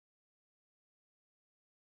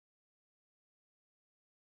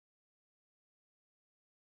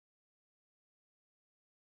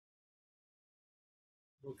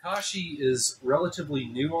Bokashi is relatively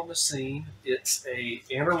new on the scene. It's a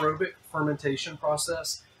anaerobic fermentation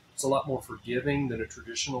process. It's a lot more forgiving than a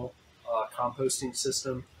traditional composting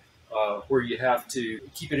system, where you have to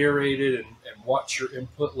keep it aerated and watch your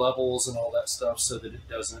input levels and all that stuff so that it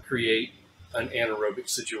doesn't create an anaerobic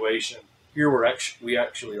situation. Here we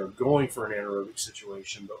actually are going for an anaerobic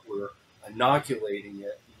situation, but we're inoculating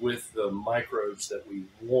it with the microbes that we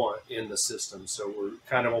want in the system. So we're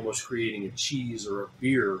kind of almost creating a cheese or a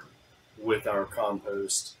beer with our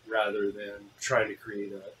compost rather than trying to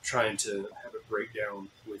have it break down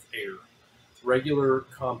with air. With regular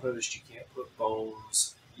compost, you can't put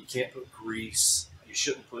bones, you can't put grease, you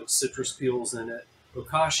shouldn't put citrus peels in it.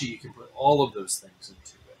 Bokashi, you can put all of those things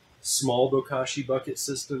into it. Small Bokashi bucket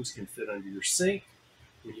systems can fit under your sink.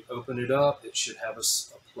 When you open it up, it should have a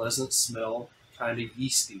pleasant smell, kind of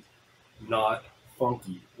yeasty, not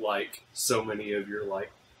funky like so many of your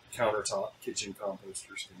countertop kitchen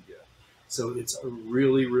composters can get. So it's a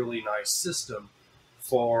really, really nice system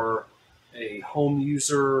for a home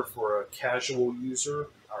user, for a casual user.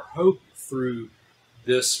 Our hope through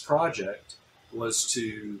this project was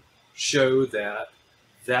to show that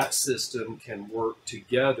that system can work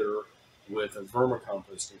together with a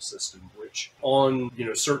vermicomposting system, which on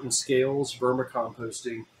certain scales,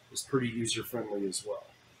 vermicomposting is pretty user-friendly as well.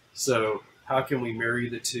 So how can we marry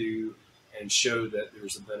the two and show that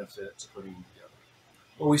there's a benefit to putting them together?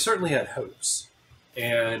 Well, we certainly had hopes,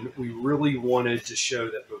 and we really wanted to show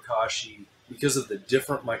that Bokashi, because of the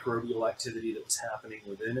different microbial activity that was happening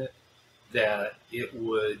within it, that it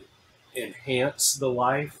would enhance the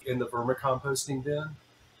life in the vermicomposting bin.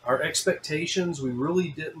 Our expectations, we really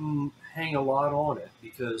didn't hang a lot on it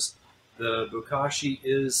because the Bokashi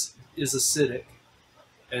is acidic,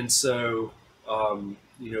 and so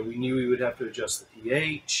we knew we would have to adjust the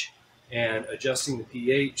pH, and adjusting the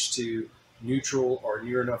pH to neutral or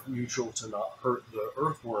near enough neutral to not hurt the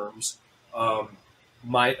earthworms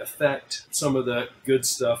might affect some of the good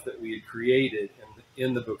stuff that we had created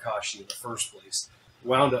in the Bokashi in the first place.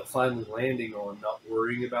 Wound up finally landing on not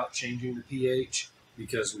worrying about changing the pH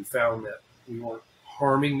because we found that we weren't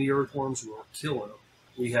harming the earthworms, we weren't killing them.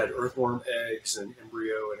 We had earthworm eggs and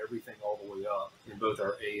embryo and everything all the way up in both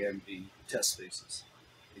our A and B test spaces.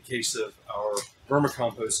 In the case of our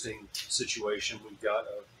vermicomposting situation, we've got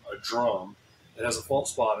a drum that has a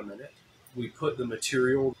false bottom in it. We put the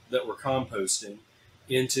material that we're composting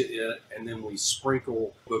into it, and then we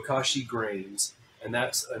sprinkle Bokashi grains, and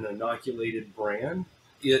that's an inoculated bran.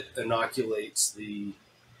 It inoculates the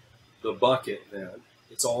bucket then.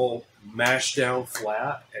 It's all mashed down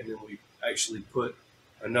flat, and then we actually put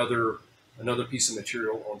another piece of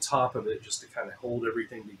material on top of it just to kind of hold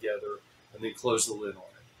everything together, and then close the lid on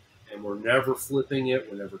it. And we're never flipping it,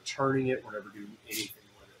 we're never turning it, we're never doing anything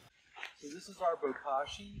with it. So this is our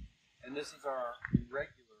Bokashi, and this is our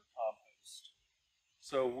regular compost.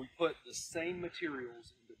 So we put the same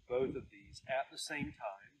materials into both of these at the same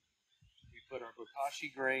time. We put our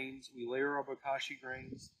Bokashi grains, we layer our Bokashi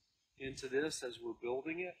grains into this as we're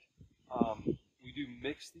building it. We do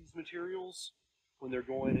mix these materials when they're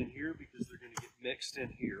going in here because they're going to get mixed in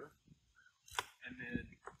here. And then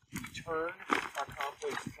we turn our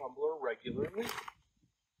compost tumbler regularly.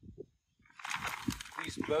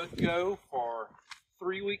 These both go for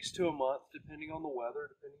 3 weeks to a month, depending on the weather,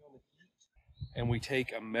 depending on the heat. And we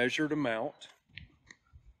take a measured amount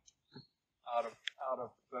out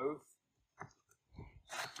of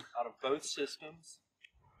both systems,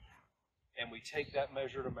 and we take that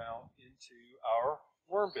measured amount into our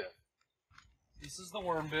worm bin. This is the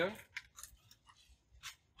worm bin.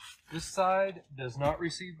 This side does not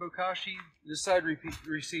receive Bokashi. This side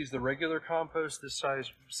receives the regular compost. This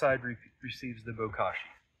side receives the Bokashi.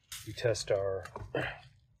 We test our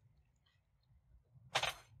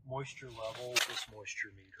moisture level with this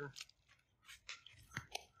moisture meter.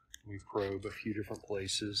 We probe a few different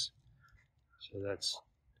places. So that's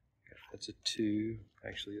a 2.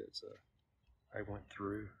 Actually, I went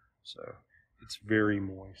through. So it's very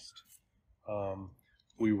moist.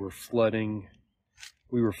 We were flooding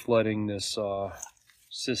this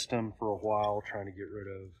system for a while, trying to get rid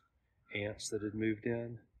of ants that had moved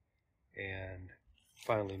in, and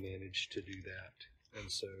finally managed to do that.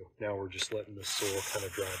 And so now we're just letting the soil kind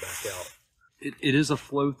of dry back out. It is a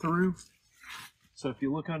flow through. So if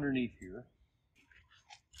you look underneath here,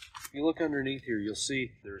 you'll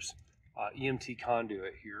see there's EMT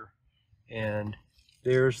conduit here, and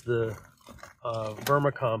there's the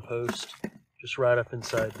vermicompost just right up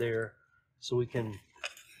inside there. So we can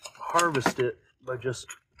harvest it by just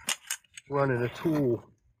running a tool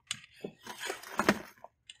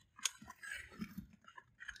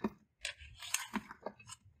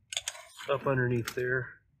up underneath there.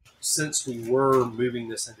 Since we were moving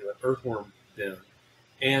this into an earthworm bin,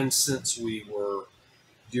 and since we were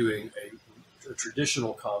doing a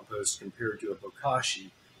traditional compost compared to a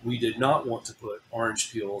bokashi, we did not want to put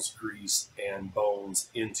orange peels, grease, and bones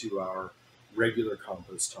into our regular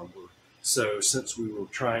compost tumbler. So since we were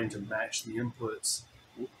trying to match the inputs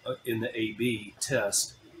in the AB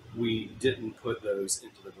test, we didn't put those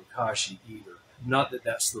into the bokashi either. Not that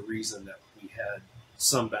that's the reason that we had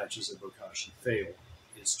some batches of bokashi fail.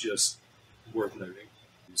 It's just worth noting.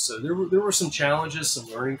 So there were some challenges, some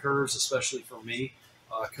learning curves, especially for me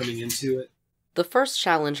coming into it. The first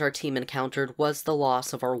challenge our team encountered was the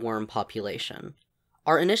loss of our worm population.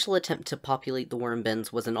 Our initial attempt to populate the worm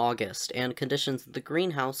bins was in August, and conditions in the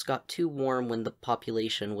greenhouse got too warm when the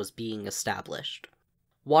population was being established.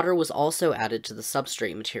 Water was also added to the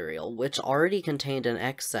substrate material, which already contained an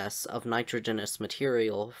excess of nitrogenous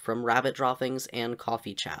material from rabbit droppings and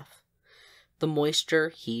coffee chaff. The moisture,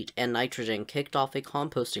 heat, and nitrogen kicked off a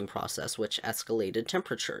composting process which escalated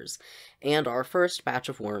temperatures, and our first batch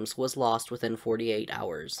of worms was lost within 48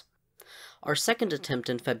 hours. Our second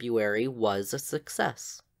attempt in February was a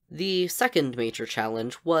success. The second major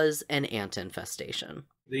challenge was an ant infestation.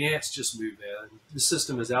 The ants just move in. The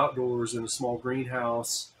system is outdoors in a small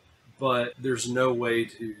greenhouse, but there's no way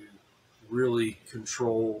to really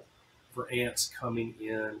control for ants coming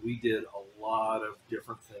in. We did a lot of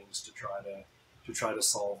different things to try to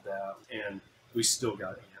solve that, and we still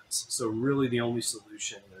got ants. So really the only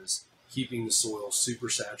solution is keeping the soil super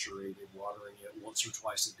saturated, watering it once or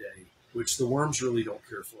twice a day, which the worms really don't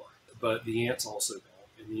care for, but the ants also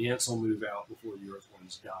don't, and the ants will move out before the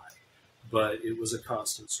earthworms die. But it was a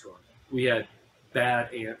constant struggle. We had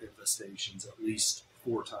bad ant infestations at least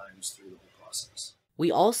 4 times through the whole process.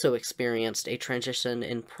 We also experienced a transition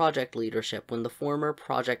in project leadership when the former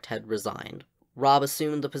project head resigned. Rob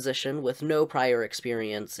assumed the position with no prior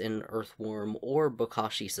experience in earthworm or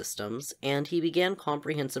bokashi systems, and he began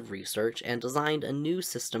comprehensive research and designed a new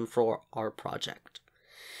system for our project.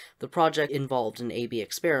 The project involved an A/B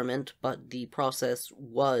experiment, but the process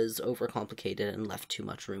was overcomplicated and left too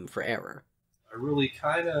much room for error. I really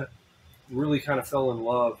kind of fell in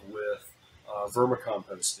love with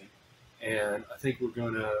vermicomposting, and I think we're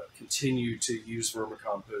going to continue to use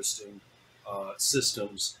vermicomposting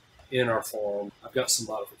systems in our farm. I've got some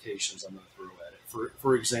modifications I'm going to throw at it.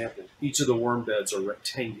 For example, each of the worm beds are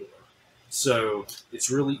rectangular, so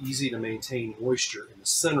it's really easy to maintain moisture in the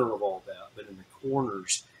center of all that, but in the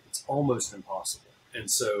corners, it's almost impossible.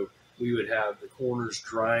 And so we would have the corners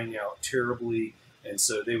drying out terribly, and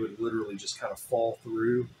so they would literally just kind of fall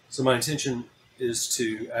through. So my intention is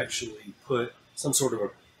to actually put some sort of a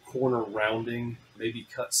corner rounding, maybe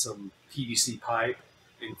cut some PVC pipe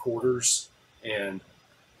in quarters and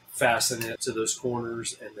fasten it to those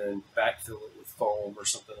corners and then backfill it with foam or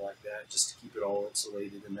something like that, just to keep it all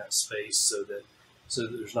insulated in that space so that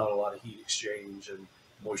there's not a lot of heat exchange and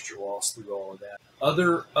moisture loss through all of that.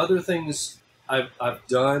 Other things, I've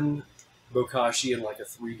done bokashi in like a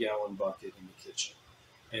 3-gallon bucket in the kitchen,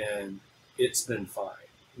 and it's been fine.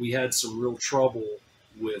 We had some real trouble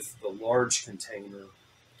with the large container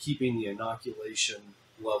keeping the inoculation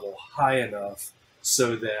level high enough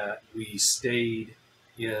so that we stayed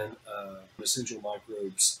in an essential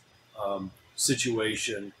microbes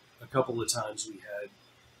situation. A couple of times we had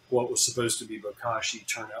what was supposed to be bokashi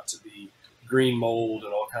turn out to be green mold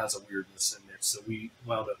and all kinds of weirdness in there. So we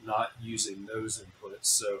wound up not using those inputs.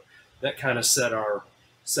 So that kind of set our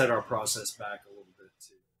process back a little bit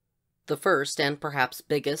too. The first, and perhaps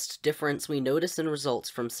biggest, difference we notice in results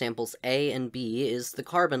from samples A and B is the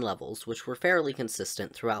carbon levels, which were fairly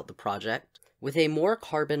consistent throughout the project, with a more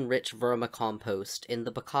carbon-rich vermicompost in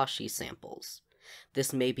the bokashi samples.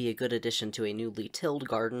 This may be a good addition to a newly tilled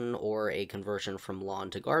garden or a conversion from lawn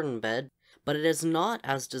to garden bed, but it is not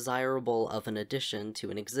as desirable of an addition to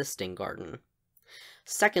an existing garden.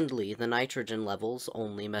 Secondly, the nitrogen levels,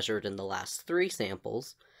 only measured in the last 3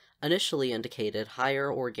 samples, initially indicated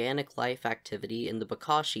higher organic life activity in the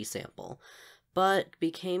bokashi sample, but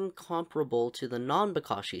became comparable to the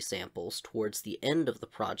non-bokashi samples towards the end of the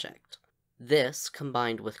project. This,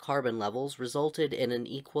 combined with carbon levels, resulted in an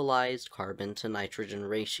equalized carbon-to-nitrogen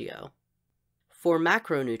ratio. For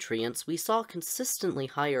macronutrients, we saw consistently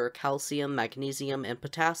higher calcium, magnesium, and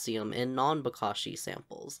potassium in non-bokashi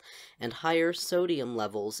samples, and higher sodium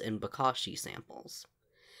levels in bokashi samples.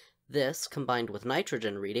 This, combined with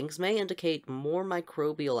nitrogen readings, may indicate more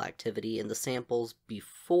microbial activity in the samples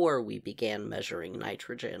before we began measuring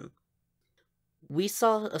nitrogen. We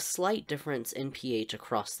saw a slight difference in pH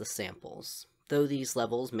across the samples. Though these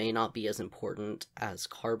levels may not be as important as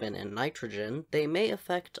carbon and nitrogen, they may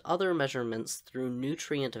affect other measurements through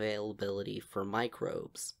nutrient availability for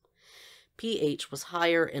microbes. pH was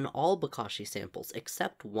higher in all Bokashi samples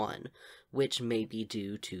except one, which may be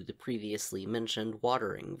due to the previously mentioned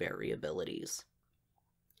watering variabilities.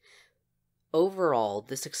 Overall,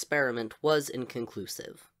 this experiment was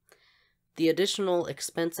inconclusive. The additional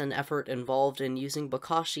expense and effort involved in using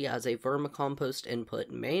Bokashi as a vermicompost input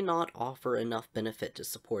may not offer enough benefit to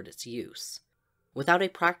support its use. Without a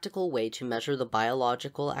practical way to measure the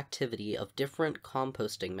biological activity of different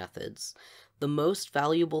composting methods, the most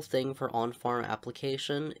valuable thing for on-farm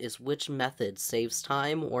application is which method saves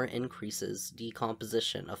time or increases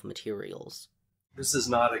decomposition of materials. This is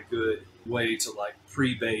not a good way to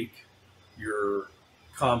pre-bake your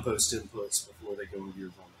compost inputs before they go into your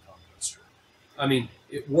vermicomposter. I mean,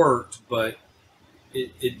 it worked, but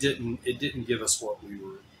it didn't give us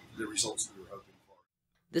the results we were hoping for.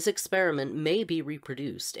 This experiment may be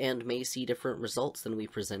reproduced and may see different results than we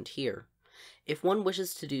present here. If one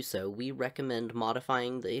wishes to do so, we recommend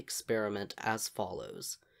modifying the experiment as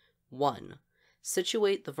follows. 1.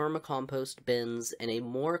 Situate the vermicompost bins in a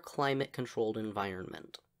more climate-controlled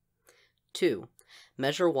environment. 2.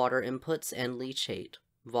 Measure water inputs and leachate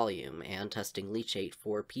volume and testing leachate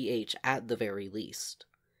for pH at the very least.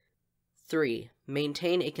 3.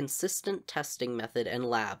 Maintain a consistent testing method and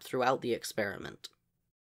lab throughout the experiment.